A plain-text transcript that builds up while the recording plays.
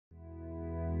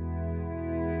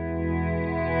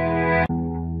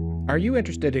Are you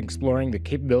interested in exploring the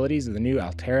capabilities of the new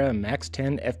Altera Max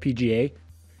 10 FPGA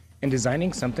and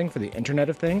designing something for the Internet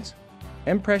of Things?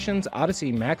 Mpression's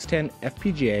Odyssey Max 10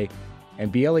 FPGA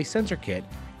and BLE sensor kit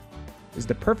is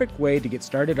the perfect way to get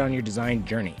started on your design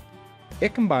journey.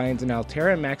 It combines an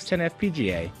Altera Max 10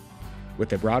 FPGA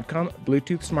with a Broadcom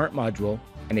Bluetooth Smart Module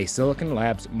and a Silicon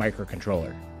Labs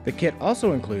microcontroller. The kit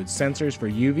also includes sensors for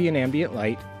UV and ambient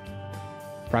light,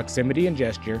 proximity and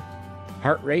gesture,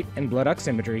 heart rate and blood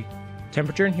oximetry,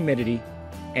 temperature and humidity,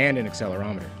 and an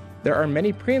accelerometer. There are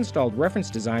many pre-installed reference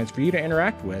designs for you to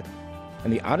interact with,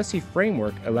 and the Odyssey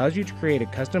framework allows you to create a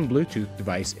custom Bluetooth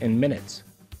device in minutes.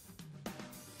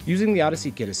 Using the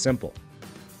Odyssey kit is simple.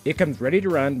 It comes ready to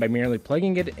run by merely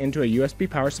plugging it into a USB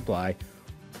power supply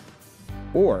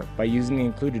or by using the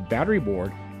included battery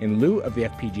board in lieu of the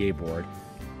FPGA board.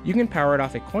 You can power it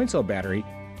off a coin cell battery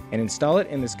and install it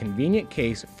in this convenient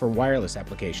case for wireless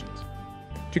applications.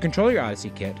 To control your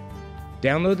Odyssey kit,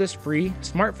 download this free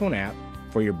smartphone app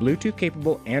for your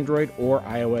Bluetooth-capable Android or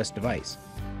iOS device.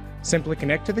 Simply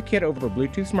connect to the kit over a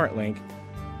Bluetooth Smart Link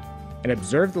and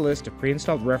observe the list of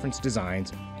pre-installed reference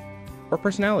designs or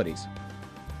personalities.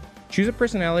 Choose a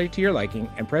personality to your liking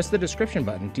and press the description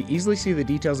button to easily see the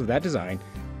details of that design,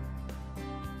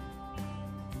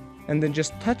 and then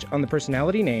just touch on the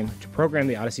personality name to program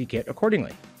the Odyssey kit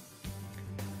accordingly.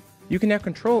 You can now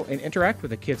control and interact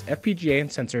with the kit's FPGA and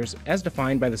sensors as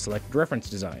defined by the selected reference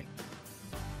design.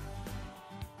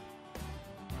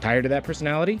 Tired of that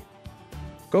personality?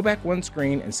 Go back one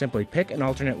screen and simply pick an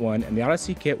alternate one, and the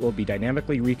Odyssey kit will be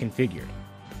dynamically reconfigured.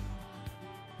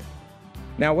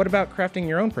 Now, what about crafting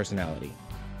your own personality?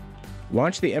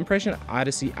 Launch the Mpression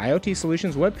Odyssey IoT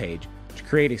Solutions webpage to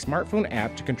create a smartphone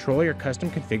app to control your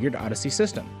custom configured Odyssey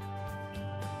system.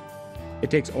 It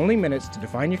takes only minutes to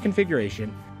define your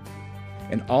configuration,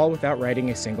 and all without writing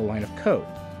a single line of code.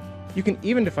 You can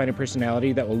even define a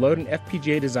personality that will load an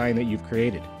FPGA design that you've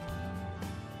created.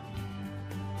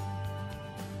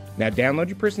 Now download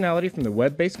your personality from the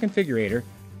web-based configurator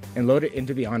and load it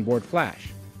into the onboard flash.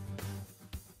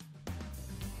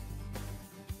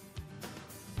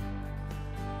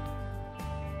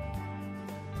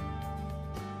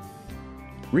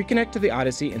 Reconnect to the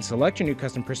Odyssey and select your new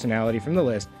custom personality from the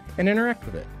list and interact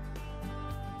with it.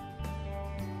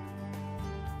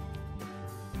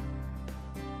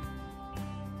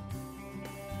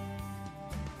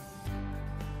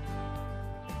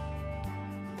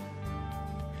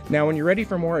 Now, when you're ready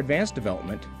for more advanced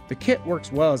development, the kit works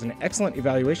well as an excellent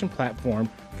evaluation platform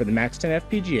for the Max 10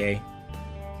 FPGA,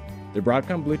 the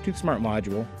Broadcom Bluetooth Smart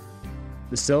Module,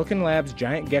 the Silicon Labs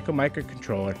Giant Gecko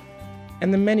microcontroller,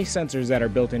 and the many sensors that are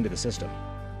built into the system.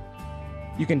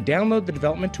 You can download the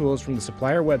development tools from the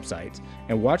supplier websites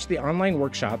and watch the online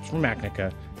workshops from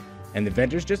Macnica and the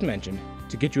vendors just mentioned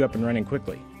to get you up and running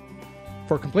quickly.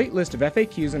 For a complete list of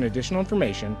FAQs and additional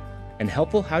information and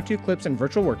helpful how-to clips and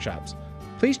virtual workshops,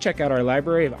 please check out our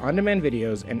library of on-demand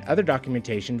videos and other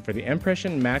documentation for the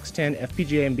Mpression Max 10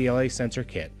 FPGA and BLE sensor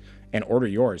kit and order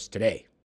yours today.